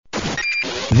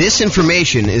This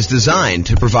information is designed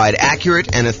to provide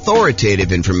accurate and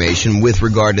authoritative information with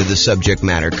regard to the subject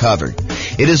matter covered.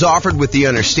 It is offered with the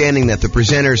understanding that the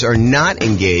presenters are not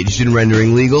engaged in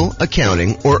rendering legal,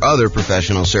 accounting, or other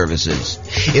professional services.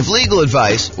 If legal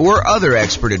advice or other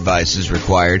expert advice is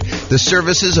required, the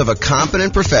services of a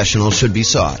competent professional should be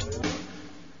sought.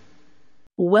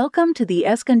 Welcome to the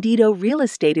Escondido Real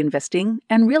Estate Investing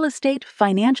and Real Estate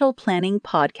Financial Planning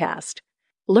Podcast.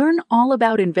 Learn all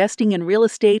about investing in real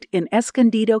estate in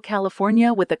Escondido,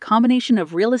 California with a combination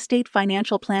of real estate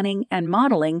financial planning and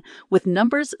modeling with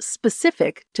numbers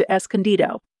specific to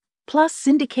Escondido, plus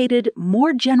syndicated,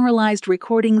 more generalized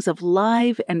recordings of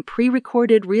live and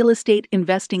pre-recorded real estate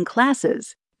investing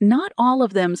classes, not all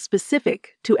of them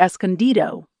specific to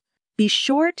Escondido. Be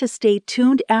sure to stay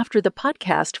tuned after the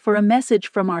podcast for a message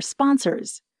from our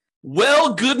sponsors.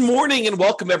 Well, good morning and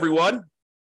welcome, everyone.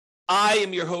 I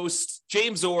am your host,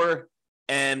 James Orr,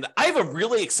 and I have a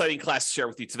really exciting class to share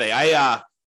with you today.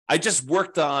 I just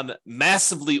worked on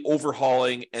massively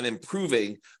overhauling and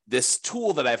improving this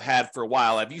tool that I've had for a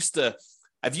while. I've used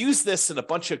this in a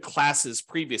bunch of classes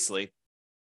previously.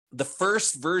 The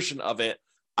first version of it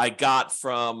I got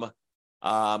from,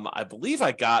 I believe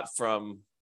I got from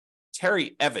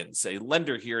Terry Evans, a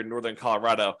lender here in Northern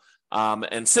Colorado.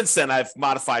 And since then, I've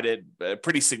modified it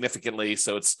pretty significantly,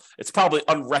 so it's probably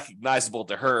unrecognizable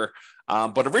to her.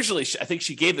 But originally, I think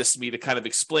she gave this to me to kind of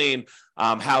explain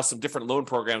how some different loan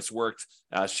programs worked.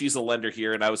 She's a lender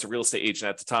here, and I was a real estate agent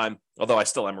at the time, although I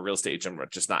still am a real estate agent, I'm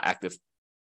just not active.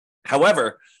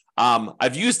 However,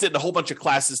 I've used it in a whole bunch of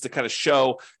classes to kind of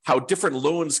show how different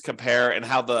loans compare and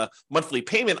how the monthly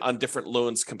payment on different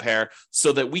loans compare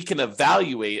so that we can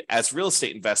evaluate as real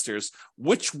estate investors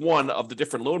which one of the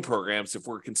different loan programs, if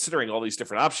we're considering all these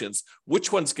different options,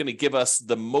 which one's going to give us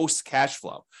the most cash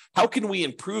flow. How can we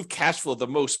improve cash flow the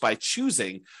most by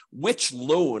choosing which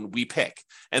loan we pick?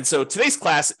 And so today's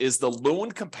class is the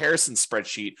loan comparison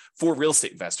spreadsheet for real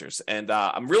estate investors. And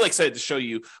I'm really excited to show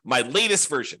you my latest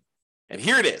version. And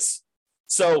here it is.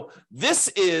 So this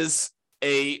is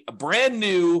a brand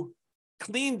new,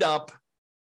 cleaned up,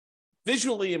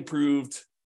 visually improved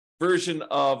version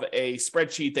of a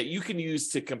spreadsheet that you can use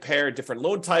to compare different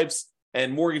loan types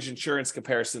and mortgage insurance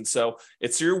comparisons. So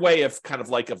it's your way of kind of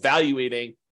like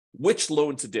evaluating which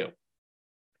loan to do.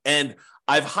 And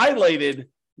I've highlighted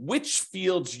which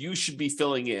fields you should be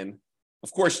filling in.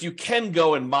 Of course, you can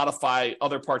go and modify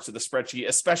other parts of the spreadsheet,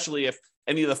 especially if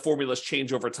any of the formulas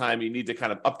change over time, you need to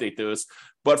kind of update those.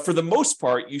 But for the most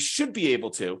part, you should be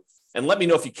able to, and let me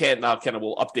know if you can't. Now, Ken,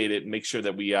 we'll update it and make sure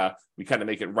that we kind of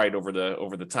make it right over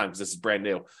the time, because this is brand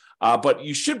new. But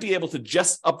you should be able to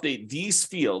just update these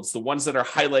fields, the ones that are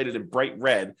highlighted in bright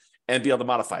red, and be able to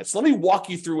modify it. So let me walk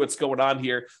you through what's going on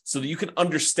here so that you can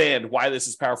understand why this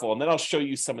is powerful. And then I'll show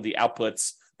you some of the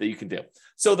outputs that you can do.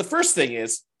 So the first thing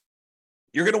is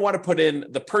you're going to want to put in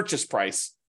the purchase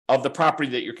price of the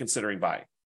property that you're considering buying.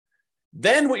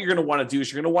 Then what you're going to want to do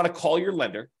is you're going to want to call your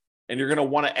lender, and you're going to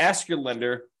want to ask your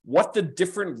lender what the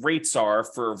different rates are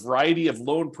for a variety of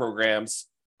loan programs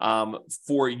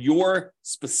for your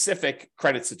specific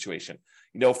credit situation.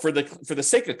 You know, for the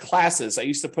sake of classes, I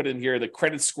used to put in here the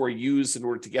credit score used in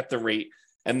order to get the rate,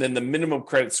 and then the minimum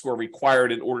credit score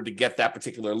required in order to get that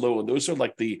particular loan. Those are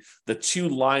like the two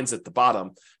lines at the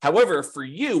bottom. However, for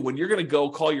you, when you're going to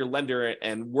go call your lender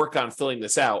and work on filling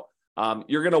this out,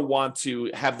 you're going to want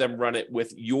to have them run it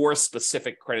with your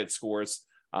specific credit scores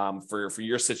for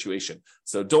your situation.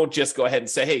 So don't just go ahead and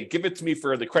say, hey, give it to me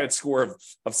for the credit score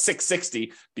of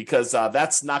 660, because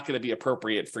that's not going to be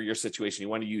appropriate for your situation. You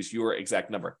want to use your exact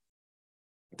number.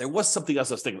 There was something else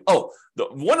I was thinking. Oh,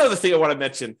 one other thing I want to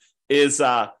mention is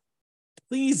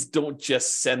please don't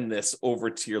just send this over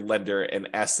to your lender and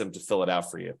ask them to fill it out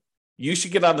for you. You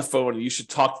should get on the phone and you should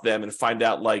talk to them and find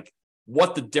out like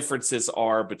what the differences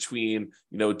are between,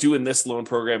 you know, doing this loan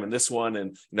program and this one,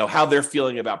 and, you know, how they're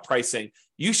feeling about pricing.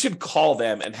 You should call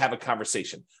them and have a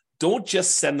conversation. Don't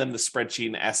just send them the spreadsheet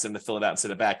and ask them to fill it out and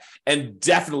send it back. And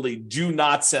definitely do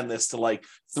not send this to like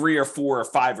 3 or 4 or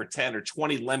 5 or 10 or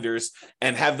 20 lenders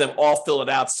and have them all fill it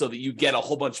out so that you get a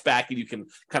whole bunch back and you can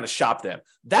kind of shop them.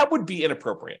 That would be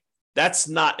inappropriate. That's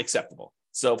not acceptable.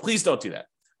 So please don't do that.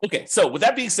 Okay, so with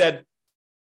that being said,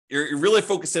 you're really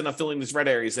focusing on filling these red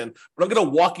areas in, but I'm going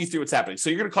to walk you through what's happening. So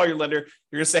you're going to call your lender.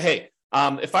 You're going to say, hey,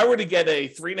 if I were to get a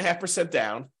 3.5%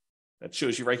 down, that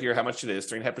shows you right here how much it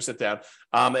is, 3.5% down,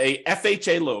 a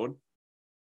FHA loan,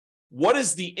 what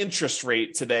is the interest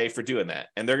rate today for doing that?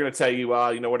 And they're going to tell you,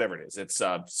 you know, whatever it is. It's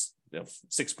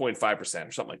 6.5% or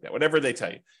something like that, whatever they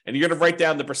tell you. And you're going to write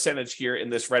down the percentage here in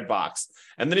this red box.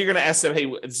 And then you're going to ask them,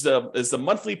 hey, is the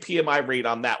monthly PMI rate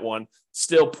on that one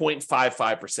still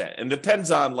 0.55%? And it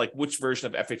depends on like which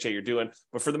version of FHA you're doing.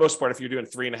 But for the most part, if you're doing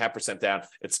 3.5% down,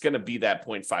 it's going to be that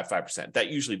 0.55%. That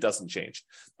usually doesn't change.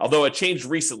 Although it changed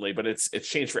recently, but it's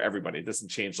changed for everybody. It doesn't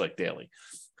change like daily.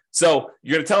 So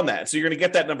you're going to tell them that. So you're going to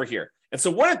get that number here. And so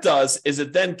what it does is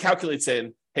it then calculates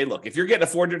in, hey, look, if you're getting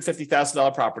a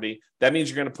 $450,000 property, that means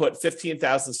you're going to put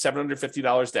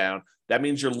 $15,750 down. That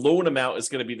means your loan amount is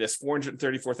going to be this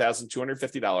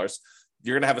 $434,250.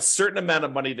 You're going to have a certain amount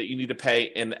of money that you need to pay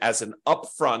in as an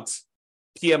upfront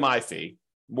PMI fee,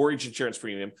 mortgage insurance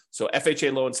premium. So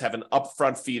FHA loans have an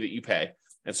upfront fee that you pay.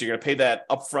 And so you're going to pay that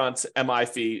upfront MI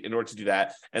fee in order to do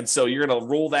that. And so you're going to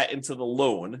roll that into the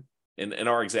loan in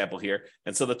our example here.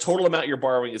 And so the total amount you're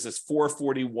borrowing is this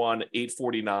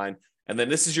 $441,849. And then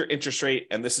this is your interest rate,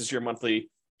 and this is your monthly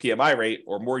PMI rate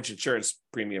or mortgage insurance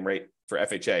premium rate for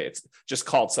FHA. It's just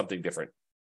called something different.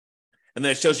 And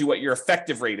then it shows you what your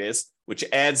effective rate is, which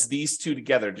adds these two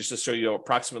together just to show you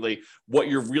approximately what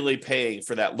you're really paying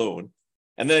for that loan.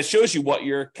 And then it shows you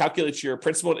calculates your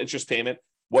principal and interest payment,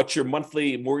 what your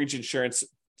monthly mortgage insurance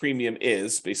premium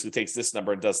is, basically takes this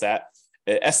number and does that.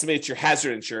 It estimates your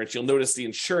hazard insurance. You'll notice the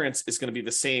insurance is going to be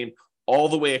the same all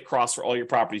the way across for all your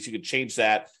properties. You can change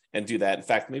that and do that. In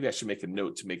fact, maybe I should make a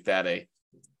note to make that a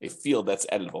field that's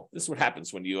editable. This is what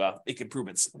happens when you make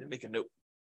improvements. I'm going to make a note.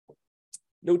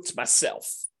 Note to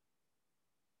myself.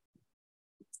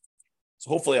 So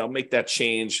hopefully I'll make that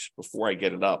change before I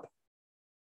get it up.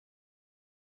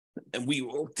 And we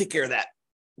will take care of that.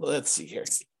 Well, let's see here.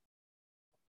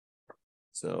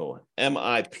 So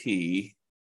MIP.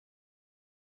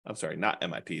 I'm sorry, not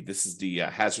MIP. This is the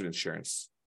hazard insurance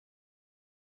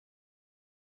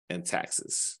and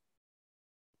taxes.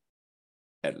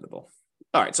 Editable.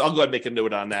 All right, so I'll go ahead and make a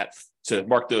note on that to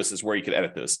mark those as where you can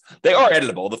edit those. They are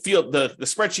editable. The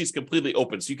spreadsheet is completely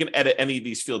open, so you can edit any of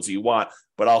these fields that you want,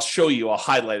 but I'll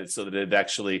highlight it so that it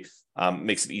actually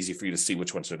makes it easy for you to see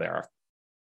which ones there are.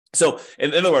 So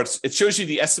in other words, it shows you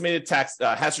the estimated tax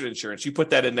hazard insurance. You put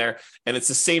that in there, and it's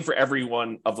the same for every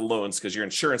one of the loans because your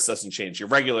insurance doesn't change. Your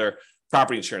regular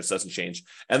property insurance doesn't change.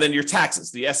 And then your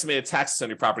taxes, the estimated taxes on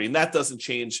your property, and that doesn't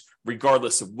change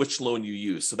regardless of which loan you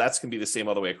use. So that's going to be the same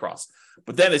all the way across.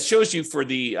 But then it shows you for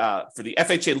the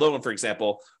FHA loan, for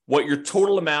example, what your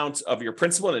total amount of your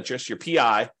principal and interest, your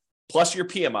PI, plus your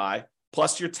PMI,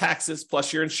 plus your taxes,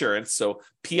 plus your insurance. So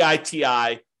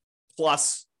PITI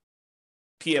plus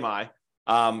PMI,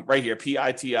 right here,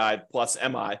 PITI plus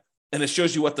MI, and it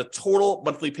shows you what the total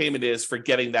monthly payment is for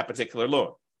getting that particular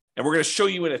loan. And we're going to show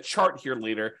you in a chart here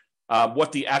later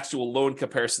what the actual loan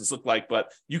comparisons look like,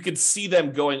 but you can see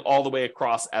them going all the way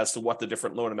across as to what the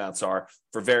different loan amounts are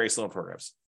for various loan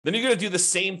programs. Then you're going to do the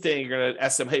same thing. You're going to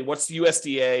ask them, hey, what's the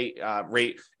USDA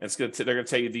rate? And they're going to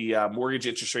tell you the mortgage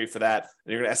interest rate for that.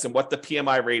 And you're going to ask them what the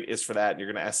PMI rate is for that. And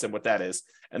you're going to ask them what that is.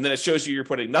 And then it shows you you're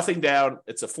putting nothing down.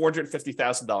 It's a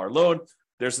 $450,000 loan.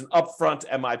 There's an upfront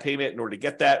MI payment in order to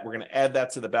get that. We're going to add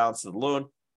that to the balance of the loan.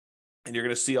 And you're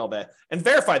going to see all that and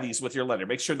verify these with your lender.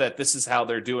 Make sure that this is how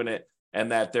they're doing it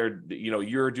and that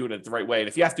you're doing it the right way. And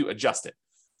if you have to, adjust it.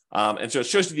 And so it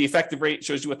shows you the effective rate,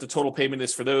 shows you what the total payment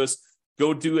is for those.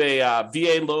 Go do a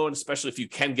VA loan, especially if you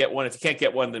can get one. If you can't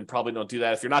get one, then probably don't do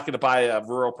that. If you're not going to buy a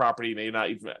rural property, you may not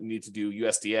even need to do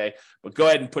USDA, but go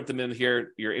ahead and put them in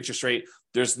here, your interest rate.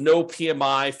 There's no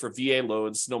PMI for VA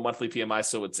loans, no monthly PMI,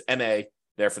 so it's NA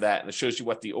there for that. And it shows you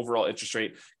what the overall interest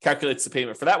rate calculates the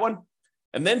payment for that one.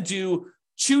 And then do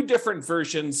two different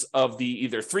versions of the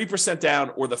either 3%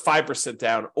 down or the 5%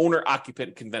 down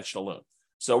owner-occupant conventional loan.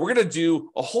 So we're going to do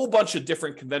a whole bunch of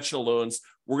different conventional loans.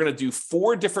 We're going to do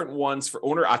 4 different ones for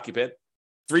owner-occupant,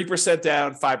 3%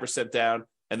 down, 5% down,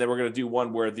 and then we're going to do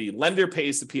one where the lender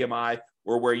pays the PMI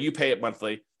or where you pay it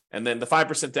monthly. And then the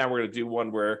 5% down, we're going to do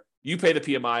one where you pay the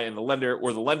PMI and the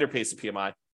lender pays the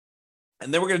PMI.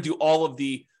 And then we're going to do all of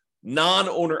the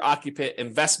non-owner-occupant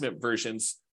investment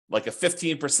versions, like a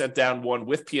 15% down one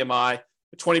with PMI,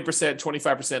 20%,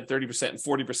 25%, 30%, and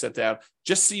 40% down,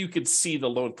 just so you can see the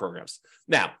loan programs.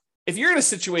 Now, if you're in a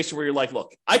situation where you're like,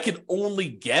 look, I can only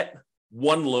get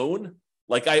one loan,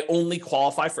 like I only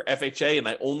qualify for FHA and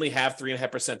I only have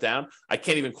 3.5% down, I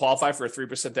can't even qualify for a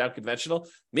 3% down conventional,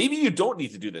 maybe you don't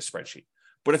need to do this spreadsheet.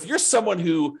 But if you're someone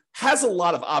who has a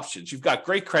lot of options, you've got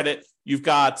great credit, you've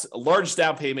got a large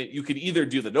down payment, you could either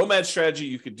do the nomad strategy,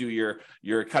 you could do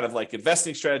your kind of like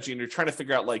investing strategy, and you're trying to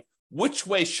figure out like, which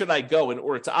way should I go in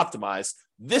order to optimize?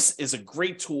 This is a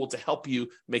great tool to help you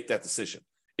make that decision.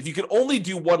 If you can only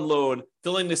do one loan,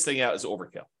 filling this thing out is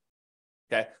overkill.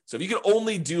 Okay. So if you can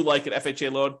only do like an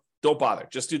FHA loan, don't bother.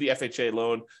 Just do the FHA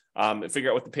loan and figure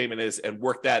out what the payment is and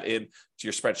work that into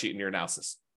your spreadsheet and your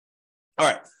analysis. All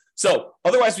right. So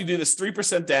otherwise, we do this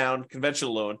 3% down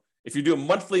conventional loan. If you're doing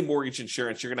monthly mortgage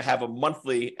insurance, you're going to have a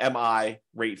monthly MI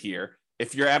rate here.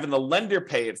 If you're having the lender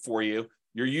pay it for you,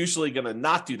 you're usually going to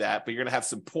not do that, but you're going to have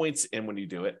some points in when you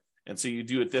do it. And so you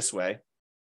do it this way.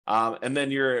 And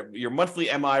then your monthly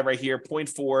MI right here,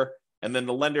 0.4, and then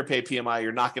the lender pay PMI,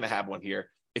 you're not going to have one here.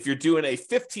 If you're doing a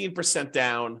 15%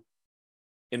 down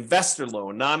investor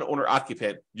loan, non-owner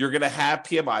occupant, you're going to have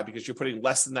PMI because you're putting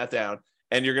less than that down,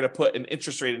 and you're going to put an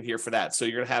interest rate in here for that. So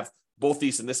you're going to have both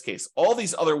these in this case. All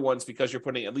these other ones, because you're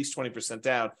putting at least 20%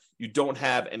 down, you don't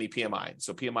have any PMI.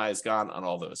 So PMI is gone on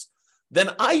all those. Then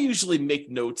I usually make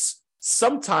notes.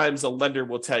 Sometimes a lender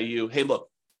will tell you, hey, look,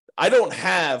 I don't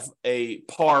have a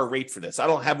par rate for this. I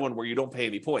don't have one where you don't pay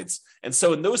any points. And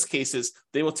so in those cases,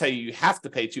 they will tell you you have to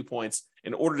pay 2 points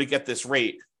in order to get this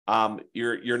rate.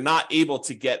 You're not able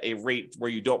to get a rate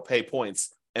where you don't pay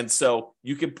points. And so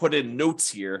you can put in notes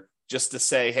here just to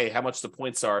say, hey, how much the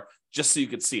points are, just so you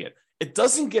can see it. It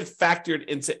doesn't get factored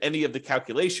into any of the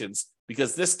calculations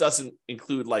because this doesn't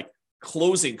include like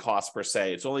closing costs per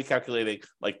se. It's only calculating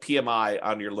like PMI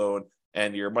on your loan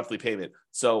and your monthly payment.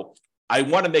 So I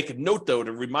want to make a note, though,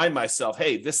 to remind myself,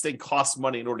 hey, this thing costs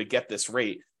money in order to get this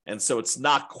rate. And so it's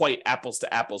not quite apples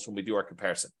to apples when we do our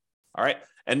comparison. All right.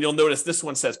 And you'll notice this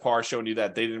one says par, showing you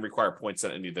that they didn't require points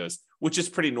on any of those, which is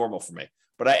pretty normal for me.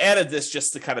 But I added this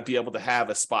just to kind of be able to have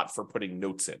a spot for putting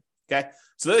notes in. Okay.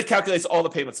 So then it calculates all the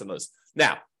payments on those.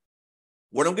 Now,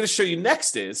 what I'm going to show you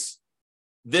next is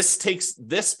this takes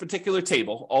this particular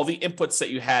table, all the inputs that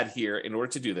you had here in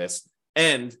order to do this,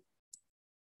 and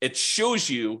it shows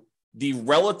you the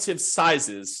relative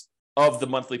sizes of the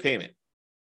monthly payment.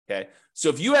 Okay. So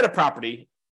if you had a property,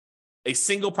 a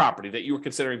single property that you were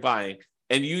considering buying,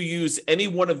 and you use any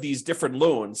one of these different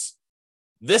loans,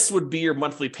 this would be your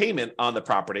monthly payment on the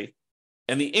property,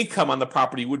 and the income on the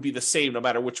property would be the same no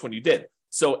matter which one you did.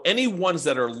 So any ones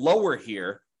that are lower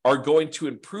here are going to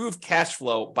improve cash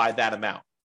flow by that amount.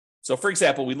 So for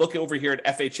example, we look over here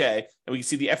at FHA, and we can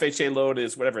see the FHA loan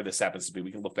is whatever this happens to be.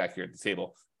 We can look back here at the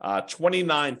table,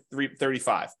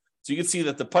 $29,335. So you can see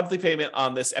that the monthly payment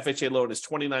on this FHA loan is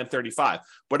 $29,335.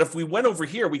 But if we went over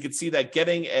here, we could see that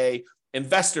getting a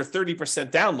investor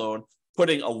 30% down loan,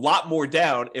 putting a lot more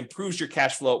down, improves your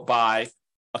cash flow by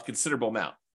a considerable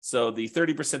amount. So the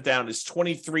 30% down is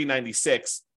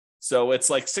 $23.96. So it's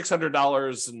like $600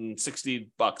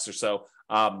 or so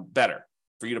better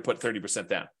for you to put 30%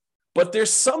 down. But there's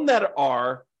some that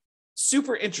are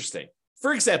super interesting.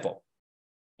 For example,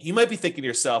 you might be thinking to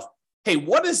yourself, hey,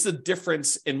 what is the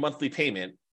difference in monthly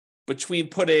payment between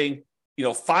putting,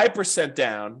 5%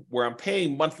 down where I'm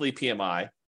paying monthly PMI,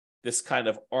 this kind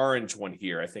of orange one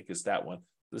here, I think is that one.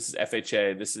 This is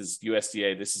FHA, this is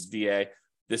USDA, this is VA,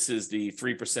 this is the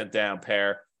 3% down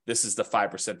pair, this is the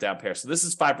 5% down pair. So this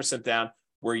is 5% down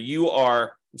where you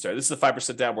are, this is the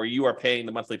 5% down where you are paying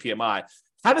the monthly PMI.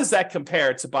 How does that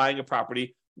compare to buying a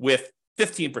property with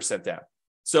 15% down?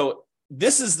 So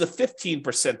this is the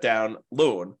 15% down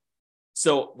loan.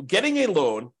 So getting a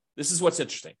loan, this is what's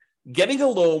interesting. Getting a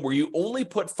loan where you only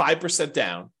put 5%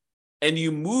 down and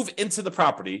you move into the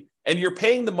property and you're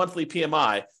paying the monthly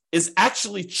PMI is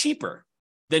actually cheaper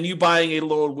than you buying a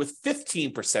loan with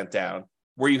 15% down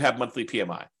where you have monthly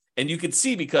PMI. And you can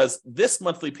see because this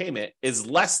monthly payment is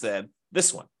less than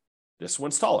this one. This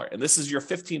one's taller, and this is your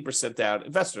 15% down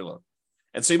investor loan.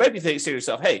 And so you might be saying to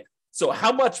yourself, hey, so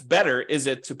how much better is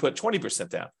it to put 20%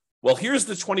 down? Well, here's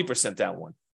the 20% down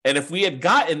one. And if we had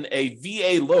gotten a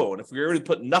VA loan, if we already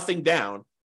put nothing down,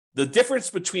 the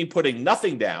difference between putting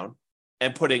nothing down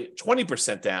and putting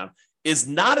 20% down is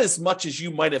not as much as you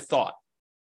might have thought,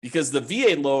 because the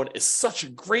VA loan is such a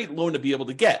great loan to be able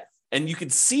to get. And you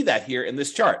can see that here in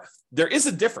this chart. There is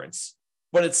a difference,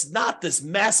 but it's not this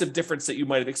massive difference that you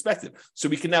might have expected. So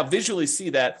we can now visually see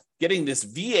that getting this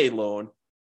VA loan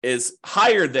is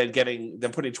higher than putting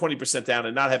 20% down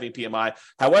and not having PMI.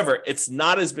 However, it's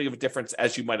not as big of a difference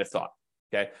as you might have thought.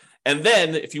 Okay. And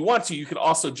then if you want to, you can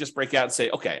also just break out and say,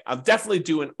 okay, I'm definitely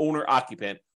doing owner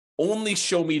occupant. Only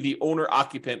show me the owner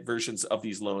occupant versions of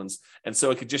these loans. And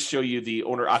so it could just show you the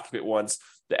owner occupant ones,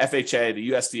 the FHA,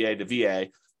 the USDA, the VA,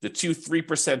 the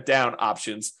 3% down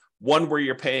options, one where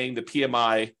you're paying the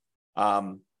PMI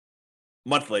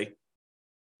monthly,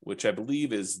 which I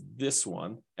believe is this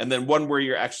one. And then one where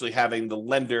you're actually having the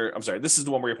lender, this is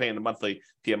the one where you're paying the monthly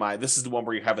PMI. This is the one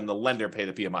where you're having the lender pay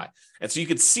the PMI. And so you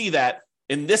can see that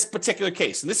in this particular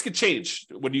case, and this could change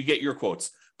when you get your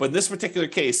quotes, but in this particular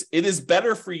case, it is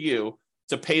better for you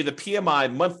to pay the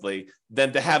PMI monthly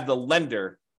than to have the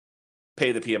lender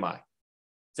pay the PMI.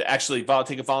 to actually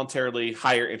take a voluntarily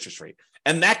higher interest rate.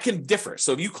 And that can differ.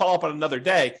 So if you call up on another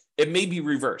day, it may be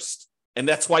reversed. And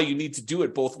that's why you need to do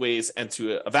it both ways and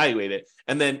to evaluate it.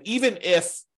 And then even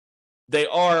if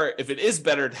it is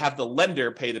better to have the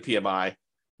lender pay the PMI,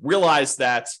 realize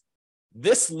that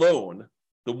this loan,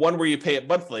 the one where you pay it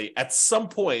monthly, at some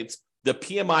point, the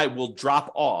PMI will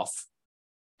drop off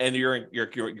and your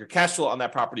cash flow on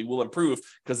that property will improve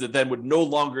because it then would no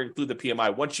longer include the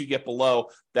PMI once you get below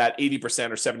that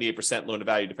 80% or 78% loan to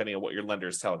value, depending on what your lender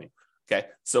is telling you. Okay,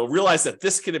 so realize that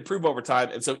this can improve over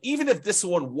time. And so even if this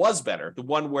one was better, the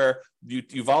one where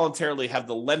you voluntarily have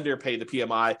the lender pay the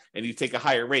PMI and you take a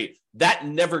higher rate, that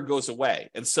never goes away.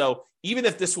 And so even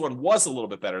if this one was a little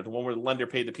bit better, the one where the lender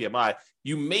paid the PMI,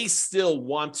 you may still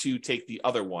want to take the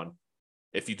other one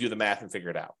if you do the math and figure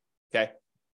it out. Okay.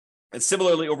 And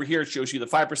similarly over here, it shows you the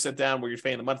 5% down where you're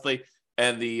paying the monthly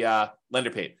and the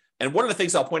lender paid. And one of the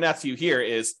things I'll point out to you here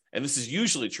is, and this is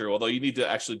usually true, although you need to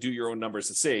actually do your own numbers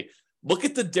to see, look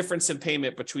at the difference in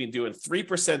payment between doing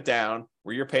 3% down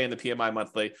where you're paying the PMI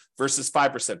monthly versus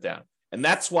 5% down. And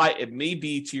that's why it may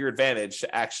be to your advantage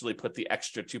to actually put the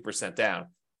extra 2% down.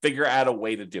 Figure out a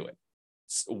way to do it.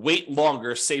 Wait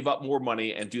longer, save up more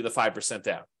money, and do the 5%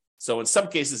 down. So in some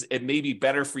cases, it may be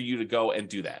better for you to go and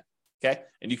do that. Okay.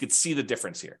 And you can see the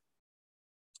difference here.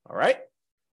 All right.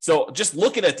 So just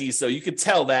looking at these, though, you could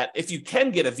tell that if you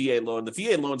can get a VA loan, the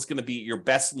VA loan is going to be your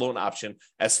best loan option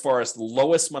as far as the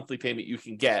lowest monthly payment you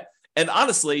can get. And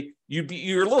honestly,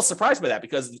 you're a little surprised by that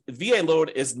because the VA loan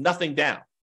is nothing down.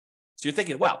 So you're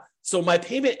thinking, wow, so my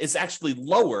payment is actually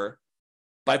lower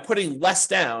by putting less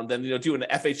down than doing an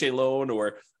FHA loan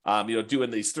or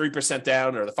doing these 3%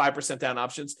 down or the 5% down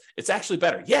options. It's actually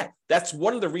better. Yeah, that's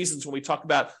one of the reasons when we talk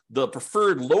about the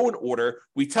preferred loan order,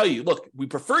 we tell you, look, we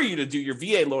prefer you to do your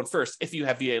VA loan first if you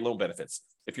have VA loan benefits.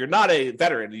 If you're not a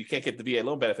veteran and you can't get the VA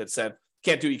loan benefits, then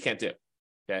can't do what you can't do.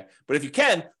 Okay, but if you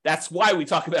can, that's why we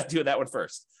talk about doing that one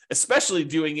first, especially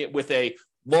doing it with a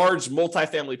large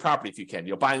multifamily property if you can,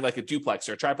 buying like a duplex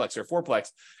or a triplex or a fourplex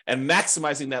and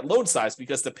maximizing that loan size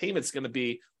because the payment's going to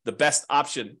be the best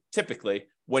option typically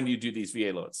when you do these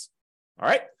VA loans. All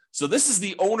right. So this is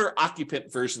the owner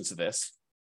occupant versions of this.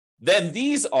 Then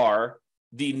these are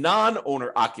the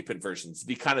non-owner occupant versions,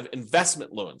 the kind of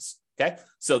investment loans. Okay.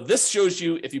 So this shows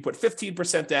you if you put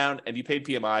 15% down and you paid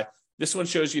PMI, this one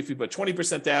shows you if you put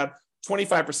 20% down,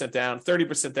 25% down,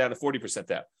 30% down, and 40%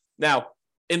 down. Now,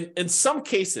 in some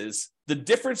cases, the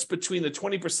difference between the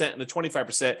 20% and the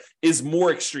 25% is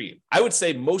more extreme. I would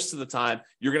say most of the time,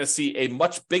 you're going to see a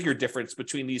much bigger difference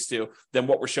between these two than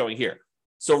what we're showing here.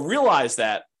 So realize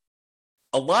that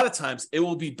a lot of times it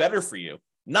will be better for you,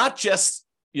 not just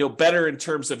better in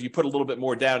terms of you put a little bit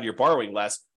more down, you're borrowing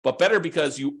less, but better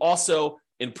because you also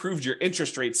improved your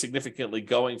interest rate significantly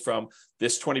going from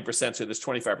this 20% to this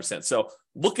 25%. So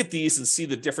look at these and see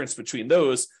the difference between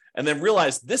those. And then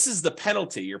realize this is the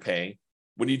penalty you're paying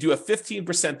when you do a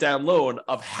 15% down loan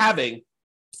of having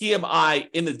PMI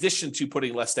in addition to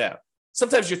putting less down.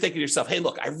 Sometimes you're thinking to yourself, hey,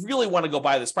 look, I really want to go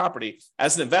buy this property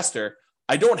as an investor.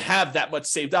 I don't have that much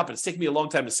saved up. It's taken me a long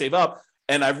time to save up.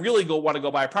 And I really want to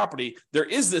go buy a property. There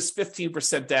is this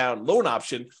 15% down loan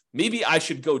option. Maybe I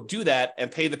should go do that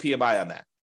and pay the PMI on that.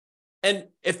 And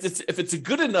if it's a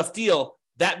good enough deal,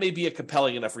 that may be a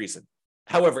compelling enough reason.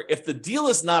 However, if the deal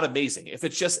is not amazing, if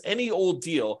it's just any old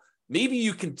deal, maybe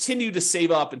you continue to save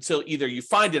up until either you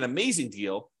find an amazing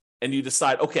deal and you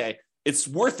decide, okay, it's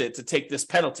worth it to take this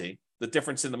penalty, the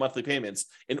difference in the monthly payments,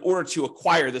 in order to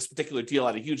acquire this particular deal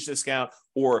at a huge discount,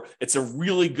 or it's a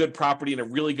really good property in a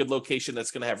really good location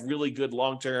that's going to have really good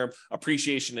long-term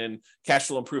appreciation and cash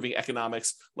flow improving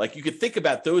economics. Like you could think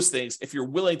about those things if you're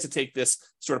willing to take this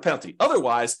sort of penalty.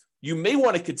 Otherwise, you may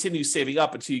want to continue saving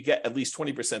up until you get at least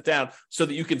 20% down so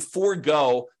that you can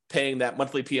forego paying that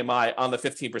monthly PMI on the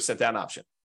 15% down option.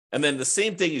 And then the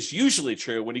same thing is usually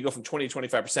true when you go from 20 to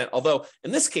 25%, although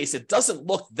in this case, it doesn't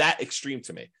look that extreme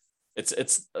to me. It's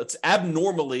an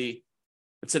abnormally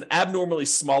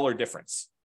smaller difference.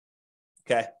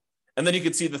 Okay. And then you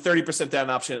can see the 30%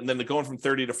 down option, and then the going from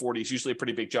 30 to 40 is usually a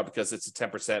pretty big jump because it's a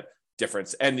 10%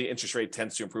 difference, and the interest rate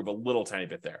tends to improve a little tiny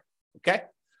bit there. Okay.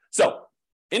 So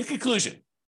in conclusion,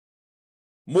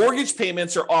 mortgage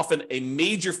payments are often a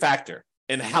major factor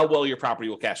in how well your property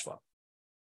will cash flow.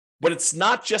 But it's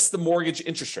not just the mortgage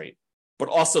interest rate, but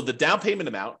also the down payment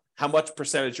amount, how much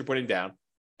percentage you're putting down,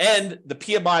 and the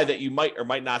PMI that you might or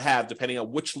might not have, depending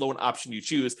on which loan option you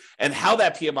choose, and how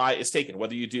that PMI is taken,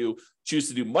 whether you choose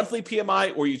to do monthly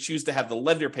PMI or you choose to have the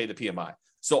lender pay the PMI.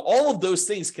 So all of those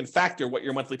things can factor what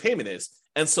your monthly payment is.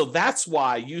 And so that's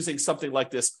why using something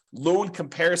like this loan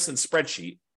comparison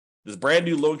spreadsheet, this brand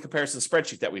new loan comparison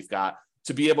spreadsheet that we've got,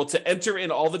 to be able to enter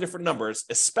in all the different numbers,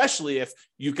 especially if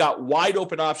you've got wide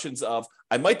open options of,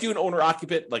 I might do an owner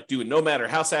occupant, like do a nomad or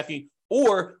house hacking,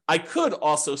 or I could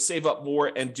also save up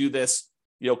more and do this,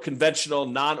 conventional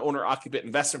non-owner occupant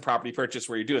investment property purchase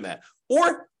where you're doing that.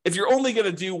 Or if you're only going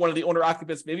to do one of the owner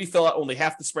occupants, maybe fill out only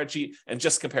half the spreadsheet and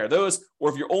just compare those. Or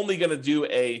if you're only going to do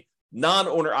a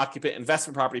non-owner occupant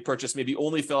investment property purchase, maybe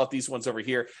only fill out these ones over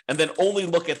here, and then only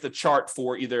look at the chart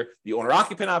for either the owner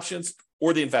occupant options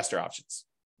or the investor options.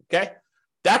 Okay.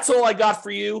 That's all I got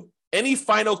for you. Any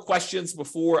final questions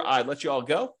before I let you all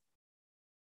go?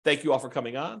 Thank you all for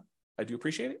coming on. I do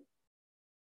appreciate it.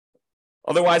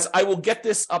 Otherwise, I will get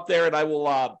this up there and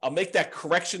I'll make that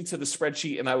correction to the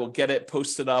spreadsheet and I will get it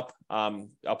posted up. I'll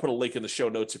put a link in the show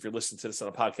notes if you're listening to this on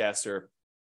a podcast, or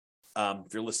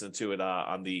if you're listening to it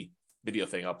on the video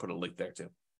thing, I'll put a link there too.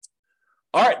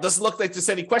 All right. Doesn't look like there's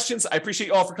any questions. I appreciate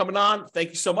you all for coming on. Thank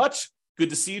you so much. Good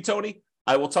to see you, Tony.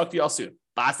 I will talk to you all soon.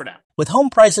 Bye for now. With home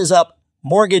prices up,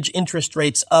 mortgage interest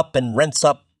rates up, and rents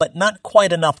up, but not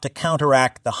quite enough to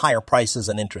counteract the higher prices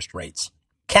and interest rates,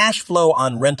 cash flow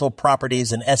on rental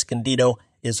properties in Escondido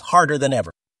is harder than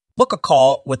ever. Book a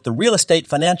call with the Real Estate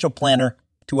Financial Planner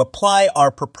to apply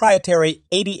our proprietary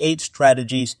 88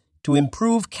 strategies to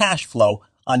improve cash flow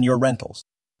on your rentals.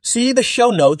 See the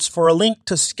show notes for a link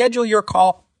to schedule your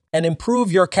call and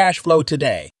improve your cash flow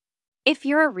today. If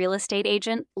you're a real estate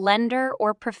agent, lender,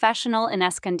 or professional in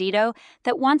Escondido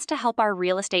that wants to help our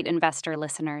real estate investor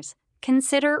listeners,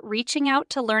 consider reaching out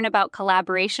to learn about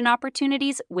collaboration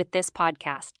opportunities with this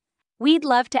podcast. We'd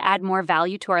love to add more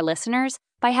value to our listeners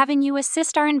by having you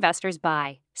assist our investors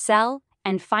buy, sell,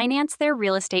 and finance their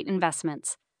real estate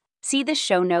investments. See the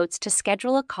show notes to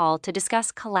schedule a call to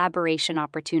discuss collaboration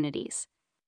opportunities.